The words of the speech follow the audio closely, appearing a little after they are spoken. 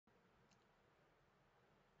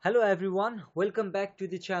Hello everyone, welcome back to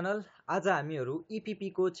the channel. आज हामीहरू EPP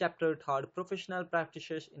को chapter 3 professional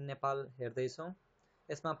practices in Nepal हेर्दैछौँ।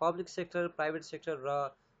 यसमा पब्लिक सेक्टर, प्राइभेट सेक्टर र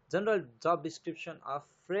general job description of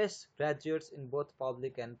fresh graduates in both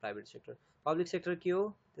public and private sector. Public sector के हो,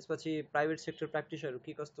 त्यसपछि private sector प्र्याक्टिसहरू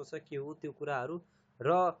के कस्तो छ, के हो त्यो कुराहरू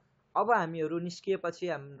र अब हामीहरू निस्किएपछि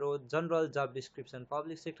हाम्रो जनरल जब डिस्क्रिप्सन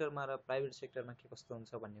पब्लिक सेक्टरमा र प्राइभेट सेक्टरमा के कस्तो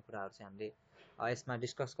हुन्छ भन्ने कुराहरू चाहिँ हामीले यसमा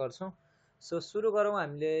डिस्कस गर्छौँ। सो सुरु गरौँ।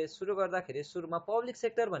 हामीले सुरु गर्दाखेरि सुरुमा पब्लिक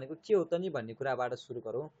सेक्टर भनेको के हो त नि भन्ने कुराबाट सुरु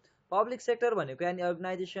गरौँ। पब्लिक सेक्टर भनेको any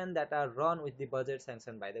organisation that are run with the budget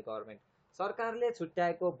sanction by the government. सरकारले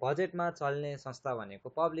छुट्याएको बजेटमा चल्ने संस्था भनेको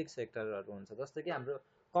पब्लिक सेक्टरहरू हुन्छ। जस्तो कि हाम्रो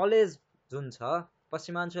कलेज जुन छ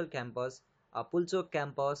पश्चिमाञ्चल क्याम्पस, पुल्चोक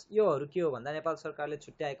क्याम्पस, योहरू के हो भन्दा नेपाल सरकारले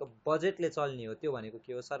छुट्याएको बजेटले चल्ने हो। त्यो भनेको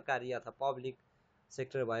के हो, सरकारी अथवा पब्लिक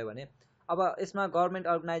सेक्टर भयो भने अब यसमा गभर्मेन्ट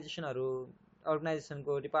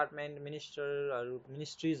अर्गनाइजेसनको डिपार्टमेन्ट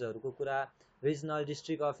मिनिस्ट्रिजहरूको कुरा, रिजनल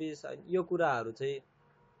डिस्ट्रिक्ट अफिस, यो कुराहरू चाहिँ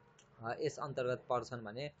यस अन्तर्गत पर्छन्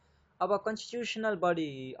भने अब कन्स्टिट्युसनल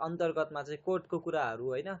बडी अन्तर्गतमा चाहिँ कोर्टको कुराहरू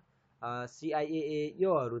होइन, CIAA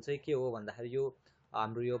योहरू चाहिँ के हो भन्दाखेरि यो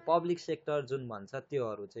हाम्रो यो पब्लिक सेक्टर जुन भन्छ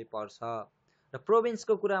त्योहरू चाहिँ पर्छ। र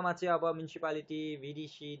प्रोभिन्सको कुरामा चाहिँ अब म्युनिसिपालिटी,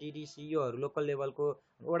 VDC, DDC योहरू लोकल लेभलको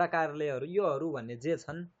वडा कार्यालयहरू योहरू भन्ने जे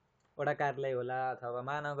छन्, वडा कार्यालय होला अथवा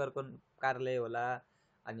महानगरको कार्यालय होला,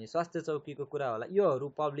 अनि स्वास्थ्य चौकीको कुरा होला, योहरू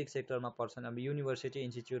पब्लिक सेक्टरमा पर्छन्। अब युनिभर्सिटी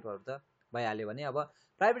इन्स्टिच्युटहरू त भइहाल्यो भने अब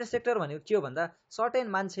प्राइभेट सेक्टर भनेको के हो भन्दा सर्टेन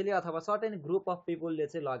मान्छेले अथवा सर्टेन ग्रुप अफ पिपुलले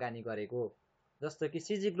चाहिँ लगानी गरेको। जस्तो कि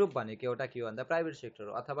CG ग्रुप भनेको एउटा के हो भन्दा प्राइभेट सेक्टर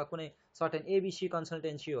हो, अथवा कुनै सर्टेन ABC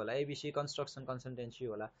कन्सल्टेन्सी होला, ABC कन्स्ट्रक्सन कन्सल्टेन्सी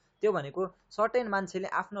होला, त्यो भनेको सर्टेन मान्छेले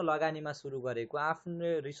आफ्नो लगानीमा सुरु गरेको,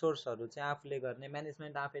 आफ्नो रिसोर्सहरू चाहिँ आफूले गर्ने,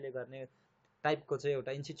 म्यानेजमेन्ट आफैले गर्ने टाइपको चाहिँ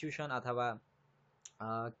एउटा इन्स्टिट्युसन अथवा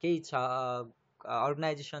केही छ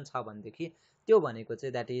अर्गनाइजेसन छ भनेदेखि त्यो भनेको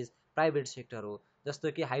चाहिँ द्याट इज प्राइभेट सेक्टर हो।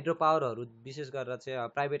 जस्तो कि हाइड्रो पावरहरू विशेष गरेर चाहिँ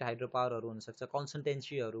प्राइभेट हाइड्रो पावरहरू हुनसक्छ,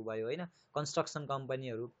 कन्सल्टेन्सीहरू भयो होइन, कन्स्ट्रक्सन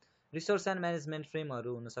कम्पनीहरू, रिसोर्स एन्ड म्यानेजमेन्ट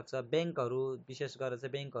फ्रेमहरू हुनसक्छ, ब्याङ्कहरू, विशेष गरेर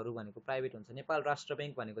चाहिँ ब्याङ्कहरू भनेको प्राइभेट हुन्छ। नेपाल राष्ट्र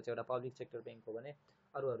ब्याङ्क भनेको चाहिँ एउटा पब्लिक सेक्टर ब्याङ्क हो भने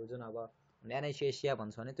अरूहरू जुन अब NIC एसिया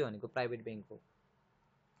भन्छ भने त्यो भनेको प्राइभेट ब्याङ्क हो।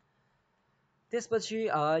 त्यसपछि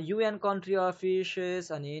UN कन्ट्री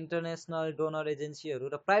अफिसेस अनि इन्टरनेसनल डोनर एजेन्सीहरू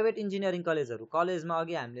र प्राइभेट इन्जिनियरिङ कलेजहरू। कलेजमा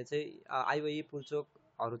अघि हामीले चाहिँ IOE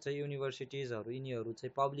पुल्चोकहरू चाहिँ युनिभर्सिटिजहरू यिनीहरू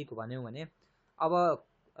चाहिँ पब्लिक भन्यौँ भने अब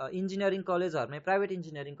इन्जिनियरिङ कलेजहरूमै प्राइभेट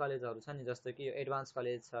इन्जिनियरिङ कलेजहरू छ नि, जस्तो कि एडभान्स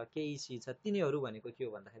कलेज छ, KEC छ, तिनीहरू भनेको के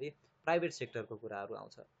हो भन्दाखेरि प्राइभेट सेक्टरको कुराहरू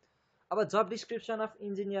आउँछ। अब जब डिस्क्रिप्सन अफ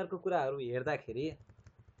इन्जिनियरको कुराहरू हेर्दाखेरि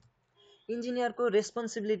इन्जिनियरको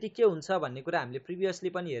रेस्पोन्सिबिलिटी के हुन्छ भन्ने कुरा हामीले प्रिभियसली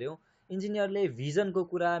पनि हेऱ्यौँ। इन्जिनियरले भिजनको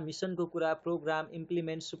कुरा, मिसनको कुरा, programme,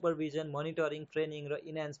 implement, supervision, monitoring, training र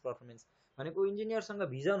इन्हान्स पर्फर्मेन्स भनेको इन्जिनियरसँग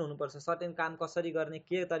भिजन हुनुपर्छ, सर्टेन काम कसरी गर्ने,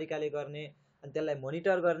 के तरिकाले गर्ने, अनि त्यसलाई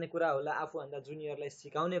मोनिटर गर्ने कुरा होला, आफूभन्दा जुनियरलाई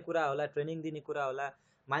सिकाउने कुरा होला, ट्रेनिङ दिने कुरा होला,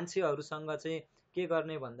 मान्छेहरूसँग चाहिँ के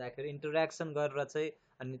गर्ने भन्दाखेरि इन्टरेक्सन गरेर चाहिँ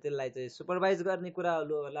अनि त्यसलाई चाहिँ सुपरभाइज गर्ने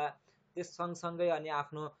कुराहरू होला। त्यस सँगसँगै अनि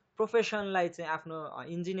आफ्नो प्रोफेसनलाई चाहिँ आफ्नो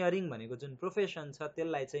इन्जिनियरिङ भनेको जुन प्रोफेसन छ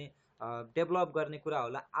त्यसलाई चाहिँ डेभलप गर्ने कुरा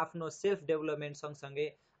होला। आफ्नो सेल्फ डेभलपमेन्ट सँगसँगै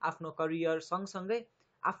आफ्नो करियर सँगसँगै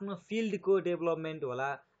आफ्नो फिल्डको डेभलपमेन्ट होला,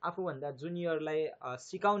 आफूभन्दा जुनियरलाई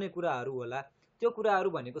सिकाउने कुराहरू होला। त्यो कुराहरू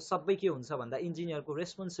भनेको सबै के हुन्छ भन्दा इन्जिनियरको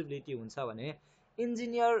रेस्पोन्सिबिलिटी हुन्छ भने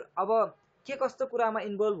इन्जिनियर अब के कस्तो कुरामा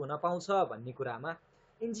इन्भल्भ हुन पाउँछ भन्ने कुरामा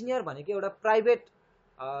इन्जिनियर भनेको एउटा प्राइभेट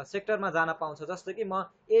सेक्टरमा जान पाउँछ। जस्तो कि म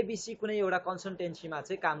ABC कुनै एउटा कन्सल्टेन्सीमा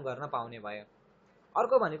चाहिँ काम गर्न पाउने भयो।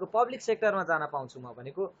 अर्को भनेको पब्लिक सेक्टरमा जान पाउँछु म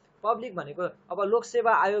भनेको पब्लिक भनेको अब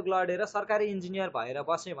लोकसेवा आयोग लडेर सरकारी इन्जिनियर भएर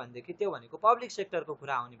बसेँ भनेदेखि त्यो भनेको पब्लिक सेक्टरको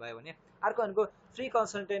कुरा आउने भयो भने अर्को भनेको फ्री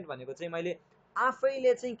कन्सल्टेन्ट भनेको चाहिँ मैले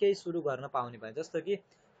आफैले चाहिँ केही सुरु गर्न पाउने भयो। जस्तो कि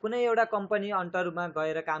कुनै एउटा कम्पनी अन्डरमा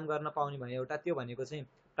गएर काम गर्न पाउने भयो एउटा, त्यो भनेको चाहिँ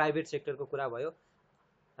प्राइभेट सेक्टरको कुरा भयो।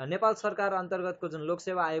 नेपाल सरकार अन्तर्गतको जुन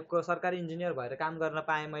लोकसेवा आयोगको सरकारी इन्जिनियर भएर काम गर्न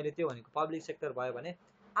पाएँ मैले, त्यो भनेको पब्लिक सेक्टर भयो भने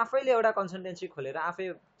आफैले एउटा कन्सल्टेन्सी खोलेर आफै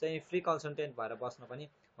चाहिँ फ्री कन्सल्टेन्ट भएर बस्न पनि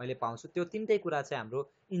मैले पाउँछु। त्यो तिनटै कुरा चाहिँ हाम्रो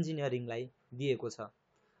इन्जिनियरिङलाई दिएको छ।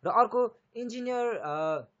 र अर्को इन्जिनियर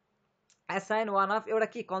एसाइन वान अफ एउटा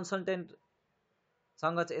के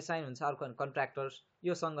कन्सल्टेन्टसँग चाहिँ एसाइन हुन्छ, अर्को कन्ट्र्याक्टर्स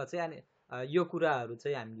योसँग चाहिँ अनि यो कुराहरू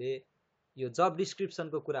चाहिँ हामीले यो जब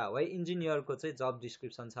डिस्क्रिप्सनको कुरा हो है। इन्जिनियरको चाहिँ जब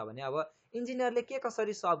डिस्क्रिप्सन छ भने अब इन्जिनियरले के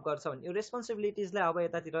कसरी सल्भ गर्छ भने यो रेस्पोन्सिबिलिटिजलाई अब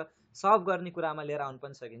यतातिर सल्भ गर्ने कुरामा लिएर आउनु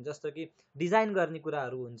पनि सकिन्छ। जस्तो कि डिजाइन गर्ने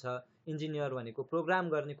कुराहरू हुन्छ, इन्जिनियर भनेको प्रोग्राम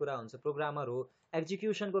गर्ने कुरा हुन्छ, प्रोग्रामर हो,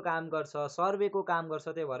 एक्जिक्युसनको काम गर्छ, सर्वेको काम गर्छ,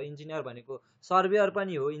 त्यही भएर इन्जिनियर भनेको सर्वेयर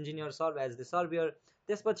पनि हो, engineer serve as the surveyor.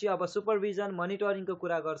 त्यसपछि अब सुपरभिजन मोनिटरिङको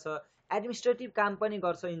कुरा गर्छ, एडमिनिस्ट्रेटिभ काम पनि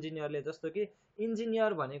गर्छ इन्जिनियरले। जस्तो कि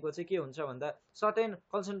इन्जिनियर भनेको चाहिँ के हुन्छ भन्दा सर्टेन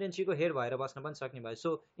कन्सल्टेन्सीको हेड भएर बस्न पनि सक्ने भयो, so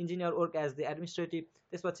engineer work as the administrative.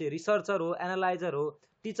 त्यसपछि रिसर्चर हो, एनालाइजर हो,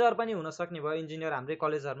 टिचर पनि हुन सक्ने भयो इन्जिनियर। हाम्रै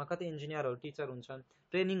कलेजहरूमा कति इन्जिनियरहरू टिचर हुन्छन्,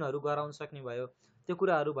 ट्रेनिङहरू गराउन सक्ने भयो। त्यो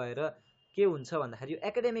कुराहरू भएर के हुन्छ भन्दाखेरि यो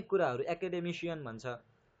एकाडेमिक कुराहरू एकाडेमिसियन भन्छ।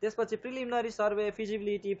 त्यसपछि preliminary survey,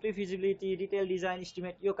 feasibility, pre feasibility, detail design,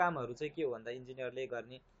 estimate, यो कामहरू चाहिँ के हो भन्दा इन्जिनियरले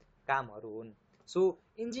गर्ने कामहरू हुन्। सो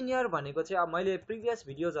इन्जिनियर भनेको चाहिँ अब मैले प्रिभियस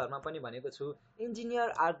भिडियोजहरूमा पनि भनेको छु, engineer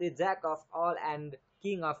are the jack of all and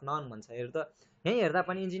king of non भन्छ। हेर्दा यहीँ हेर्दा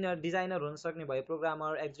पनि इन्जिनियर डिजाइनर हुन सक्ने भयो,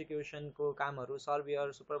 प्रोग्रामर, एक्जिक्युसनको कामहरू,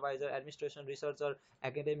 surveyor, supervisor, administration, researcher,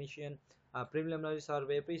 academician, preliminary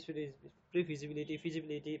survey, pre feasibility,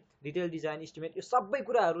 feasibility, detail design, estimate, यो सबै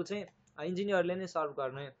कुराहरू चाहिँ इन्जिनियरले नै सर्भ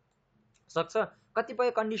गर्न सक्छ।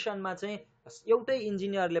 कतिपय कन्डिसनमा चाहिँ एउटै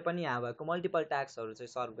इन्जिनियरले पनि यहाँ भएको मल्टिपल टास्कहरू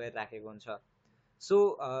चाहिँ सर्भ गरिराखेको हुन्छ। सो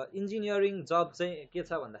इन्जिनियरिङ जब चाहिँ के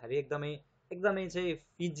छ भन्दाखेरि एकदमै चाहिँ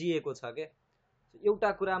फिजिएको छ के।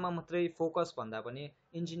 एउटा कुरामा मात्रै फोकस भन्दा पनि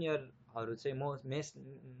इन्जिनियरहरू चाहिँ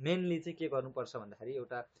मेनली चाहिँ के गर्नुपर्छ भन्दाखेरि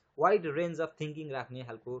एउटा वाइड रेन्ज अफ थिङ्किङ राख्ने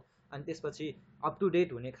खालको, अनि त्यसपछि अप टु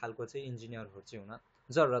डेट हुने खालको चाहिँ इन्जिनियरहरू चाहिँ हुन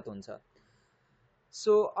जरुरत हुन्छ।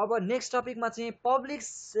 सो अब नेक्स्ट टपिकमा चाहिँ पब्लिक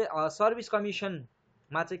सर्भिस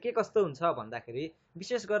कमिसनमा चाहिँ के कस्तो हुन्छ भन्दाखेरि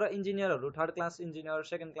विशेष गरेर इन्जिनियरहरू third class engineer,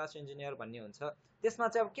 second class engineer भन्ने हुन्छ। त्यसमा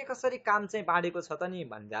चाहिँ अब के कसरी काम चाहिँ बाँडेको छ त नि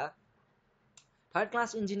भन्दा थर्ड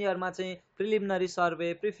क्लास इन्जिनियरमा चाहिँ preliminary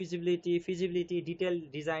survey, pre feasibility, feasibility, detail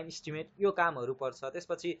design, estimate, यो कामहरू पर्छ।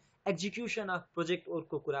 त्यसपछि एक्जिक्युसन अफ प्रोजेक्ट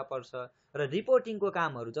वर्कको कुरा पर्छ र रिपोर्टिङको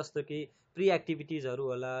कामहरू जस्तो कि प्री एक्टिभिटिजहरू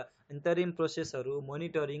होला, interim प्रोसेसहरू,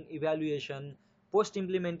 monitoring, evaluation, post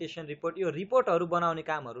implementation report, यो रिपोर्टहरू बनाउने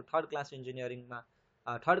कामहरू थर्ड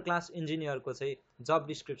क्लास इन्जिनियरको चाहिँ जब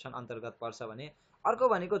डिस्क्रिप्सन अन्तर्गत पर्छ भने। अर्को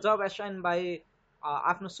भनेको जब एसाइन बाई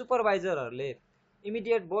आफ्नो सुपरभाइजरहरूले,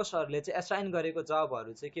 इमिडिएट बोसहरूले चाहिँ एसाइन गरेको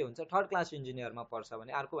जबहरू चाहिँ के हुन्छ थर्ड क्लास इन्जिनियरमा पर्छ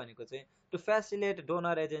भने। अर्को भनेको चाहिँ टु फेसिलिटेट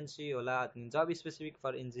डोनर एजेन्सी होला, जब स्पेसिफिक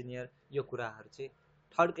फर इन्जिनियर, यो कुराहरू चाहिँ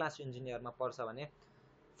थर्ड क्लास इन्जिनियरमा पर्छ भने।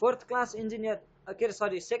 Fourth class engineer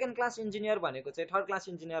second class engineer भनेको चाहिँ थर्ड क्लास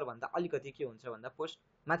इन्जिनियर भन्दा अलिकति के हुन्छ भन्दा पोस्ट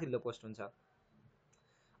माथिल्लो पोस्ट हुन्छ।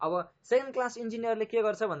 अब सेकेन्ड क्लास इन्जिनियरले के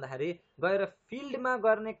गर्छ भन्दाखेरि गएर फिल्डमा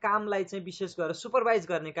गर्ने कामलाई चाहिँ विशेष गरेर सुपरभाइज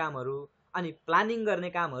गर्ने कामहरू अनि प्लानिङ गर्ने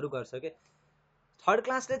कामहरू गर्छ के। थर्ड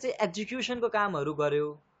क्लासले चाहिँ एक्जिक्युसनको कामहरू गर्यो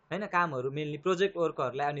हैन, कामहरू मेनली प्रोजेक्ट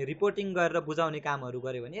वर्कहरूलाई, अनि रिपोर्टिङ गरेर बुझाउने कामहरू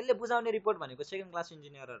गर्यो भने यसले बुझाउने रिपोर्ट भनेको सेकेन्ड क्लास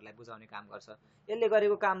इन्जिनियरहरूलाई बुझाउने काम गर्छ। यसले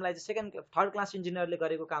गरेको कामलाई चाहिँ थर्ड क्लास इन्जिनियरले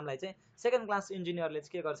गरेको कामलाई चाहिँ सेकेन्ड क्लास इन्जिनियरले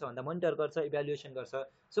चाहिँ के गर्छ भन्दा मोनिटर गर्छ, इभ्यालुएसन गर्छ,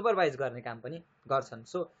 सुपरभाइज गर्ने काम पनि गर्छन्।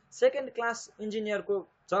 सो सेकेन्ड क्लास इन्जिनियरको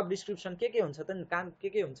जब डिस्क्रिप्सन के हुन्छ त नि, काम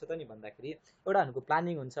के हुन्छ त नि भन्दाखेरि एउटा भनेको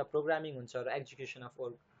प्लानिङ हुन्छ, प्रोग्रामिङ हुन्छ र एक्जिक्युसन अफ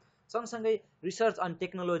वर्क, सँगसँगै research on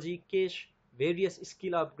technology, case various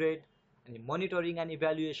skill upgrade, अनि monitoring and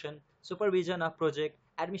evaluation, supervision of project,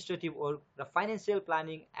 administrative work र फाइनेन्सियल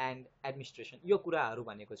प्लानिङ एन्ड एडमिनिस्ट्रेसन, यो कुराहरू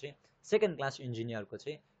भनेको चाहिँ सेकेन्ड क्लास इन्जिनियरको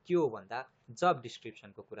चाहिँ के हो भन्दा जब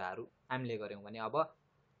डिस्क्रिप्सनको कुराहरू हामीले गऱ्यौँ भने।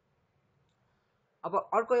 अब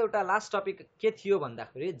अर्को एउटा लास्ट टपिक के थियो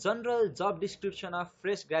भन्दाखेरि general job description of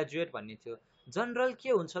fresh graduate भन्ने थियो। जनरल के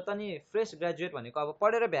हुन्छ त नि फ्रेस ग्रेजुएट भनेको, अब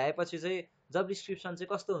पढेर भ्याएपछि चाहिँ जब डिस्क्रिप्सन चाहिँ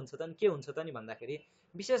कस्तो हुन्छ त नि, के हुन्छ त नि भन्दाखेरि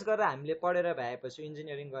विशेष गरेर हामीले पढेर भ्याएपछि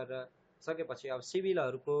इन्जिनियरिङ गरेर सकेपछि अब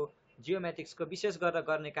सिभिलहरूको, जियोमेट्रिक्सको विशेष गरेर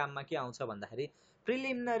गर्ने काममा के आउँछ भन्दाखेरि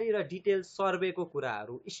प्रिलिमिनरी र डिटेल सर्वेको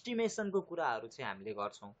कुराहरू, इस्टिमेसनको कुराहरू चाहिँ हामीले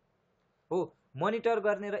गर्छौँ हो। मोनिटर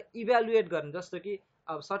गर्ने र इभ्यालुएट गर्ने, जस्तो कि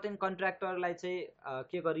अब सर्टेन कन्ट्र्याक्टरलाई चाहिँ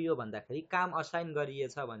के गरियो भन्दाखेरि काम असाइन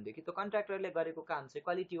गरिएछ भनेदेखि त्यो कन्ट्र्याक्टरले गरेको काम चाहिँ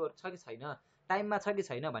क्वालिटी वर्क छ कि छैन, टाइममा छ कि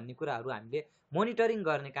छैन भन्ने कुराहरू हामीले मोनिटरिङ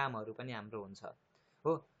गर्ने कामहरू पनि हाम्रो हुन्छ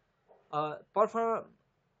हो।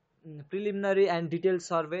 Preliminary and detail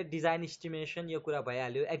survey, design, estimation, यो कुरा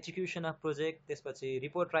भइहाल्यो। एक्जिक्युसन अफ प्रोजेक्ट, त्यसपछि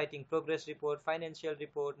report writing, progress report, financial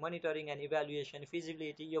report, monitoring and evaluation,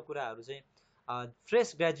 feasibility, यो कुराहरू चाहिँ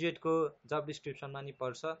फ्रेस ग्रेजुएटको जब डिस्क्रिप्सनमा नि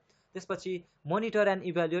पर्छ। त्यसपछि monitor and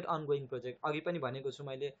evaluate ongoing project, अघि पनि भनेको छु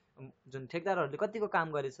मैले, जुन ठेकदारहरूले कतिको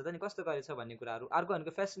काम गरेछ त नि, कस्तो गरेछ भन्ने कुराहरू। अर्को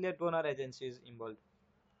भनेको फेसिलिटेट डोनर एजेन्सिज इन्भल्भ,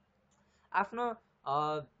 आफ्नो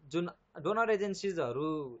जुन डोनर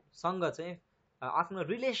एजेन्सिजहरूसँग चाहिँ आफ्नो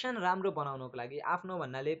रिलेसन राम्रो बनाउनको लागि, आफ्नो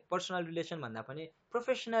भन्नाले पर्सनल रिलेसन भन्दा पनि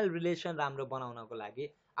प्रोफेसनल रिलेसन राम्रो बनाउनको लागि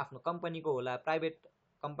आफ्नो कम्पनीको होला, प्राइभेट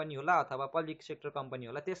कम्पनी होला अथवा पब्लिक सेक्टर कम्पनी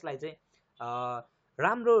होला, त्यसलाई चाहिँ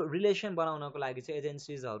राम्रो रिलेसन बनाउनको लागि चाहिँ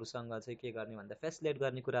एजेन्सिजहरूसँग चाहिँ के गर्ने भन्दा फेसिलिटेट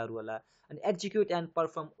गर्ने कुराहरू होला। अनि execute and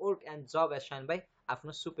perform work and job assign by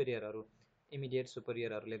आफ्नो सुपेरियरहरू, इमिडिएट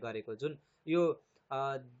सुपेरियरहरूले गरेको जुन यो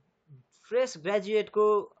फ्रेस ग्रेजुएटको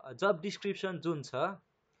जब डिस्क्रिप्सन जुन छ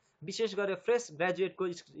विशेष गरेर फ्रेस ग्रेजुएटको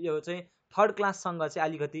यो चाहिँ थर्ड क्लाससँग चाहिँ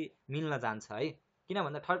अलिकति मिल्न जान्छ है। किन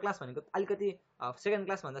भन्दा थर्ड क्लास भनेको अलिकति सेकेन्ड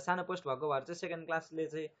क्लासभन्दा सानो पोस्ट भएको भएर चाहिँ सेकेन्ड क्लासले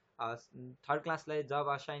चाहिँ थर्ड क्लासलाई जब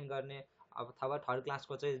असाइन गर्ने अथवा थर्ड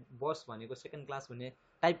क्लासको चाहिँ बस भनेको सेकेन्ड क्लास हुने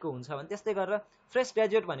टाइपको हुन्छ भने त्यस्तै गरेर फ्रेस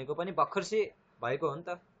ग्रेजुएट भनेको पनि भर्खरसी भएको हो नि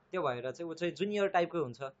त, त्यो भएर चाहिँ ऊ चाहिँ जुनियर टाइपको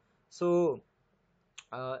हुन्छ। सो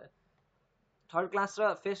थर्ड क्लास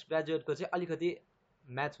र फ्रेस ग्रेजुएटको चाहिँ अलिकति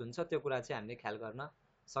म्याच हुन्छ, त्यो कुरा चाहिँ हामीले ख्याल गर्न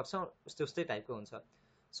सक्छौँ, उस्तै उस्तै टाइपको हुन्छ।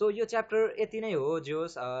 सो यो च्याप्टर यति नै हो। जे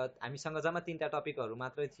होस् हामीसँग जम्मा 3टा टपिकहरू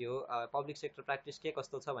मात्रै थियो। पब्लिक सेक्टर प्र्याक्टिस के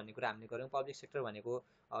कस्तो छ भन्ने कुरा हामीले गऱ्यौँ। पब्लिक सेक्टर भनेको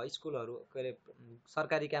स्कुलहरू के अरे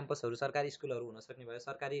सरकारी क्याम्पसहरू सरकारी स्कुलहरू हुनसक्ने भयो,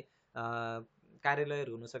 सरकारी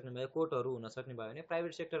कार्यालयहरू हुनसक्ने भयो, कोर्टहरू हुनसक्ने भयो भने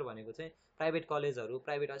प्राइभेट सेक्टर भनेको चाहिँ प्राइभेट कलेजहरू,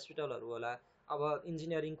 प्राइभेट हस्पिटलहरू होला। अब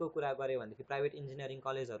इन्जिनियरिङको कुरा गऱ्यो भनेदेखि प्राइभेट इन्जिनियरिङ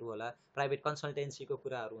कलेजहरू होला, प्राइभेट कन्सल्टेन्सीको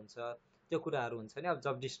कुराहरू हुन्छ, त्यो कुराहरू हुन्छ नि। अब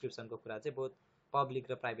जब डिस्क्रिप्सनको कुरा चाहिँ बहुत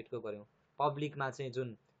पब्लिक र प्राइभेटको गऱ्यौँ। पब्लिकमा चाहिँ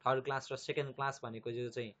जुन थर्ड क्लास र सेकेन्ड क्लास भनेको जो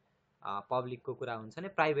चाहिँ पब्लिकको कुरा हुन्छ नि,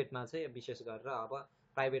 प्राइभेटमा चाहिँ विशेष गरेर अब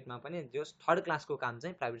प्राइभेटमा पनि जो थर्ड क्लासको काम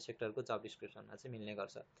चाहिँ प्राइभेट सेक्टरको जब डिस्क्रिप्सनमा चाहिँ मिल्ने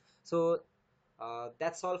गर्छ। So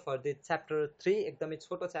that's all for the chapter 3। एकदमै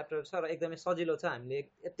छोटो च्याप्टर छ र एकदमै सजिलो छ, हामीले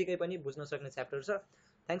यत्तिकै पनि बुझ्न सक्ने च्याप्टर छ।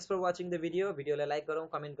 Thanks for watching the video. भिडियोलाई लाइक गरौँ,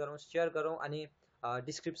 कमेन्ट गरौँ, सेयर गरौँ, अनि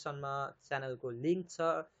डिस्क्रिप्सनमा च्यानलको लिङ्क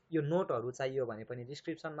छ। यो नोटहरू चाहियो भने पनि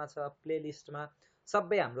डिस्क्रिप्सनमा छ, प्लेलिस्टमा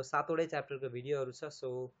सबै हाम्रो 7वटै च्याप्टरको भिडियोहरू छ। So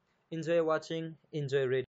enjoy watching, enjoy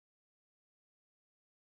reading.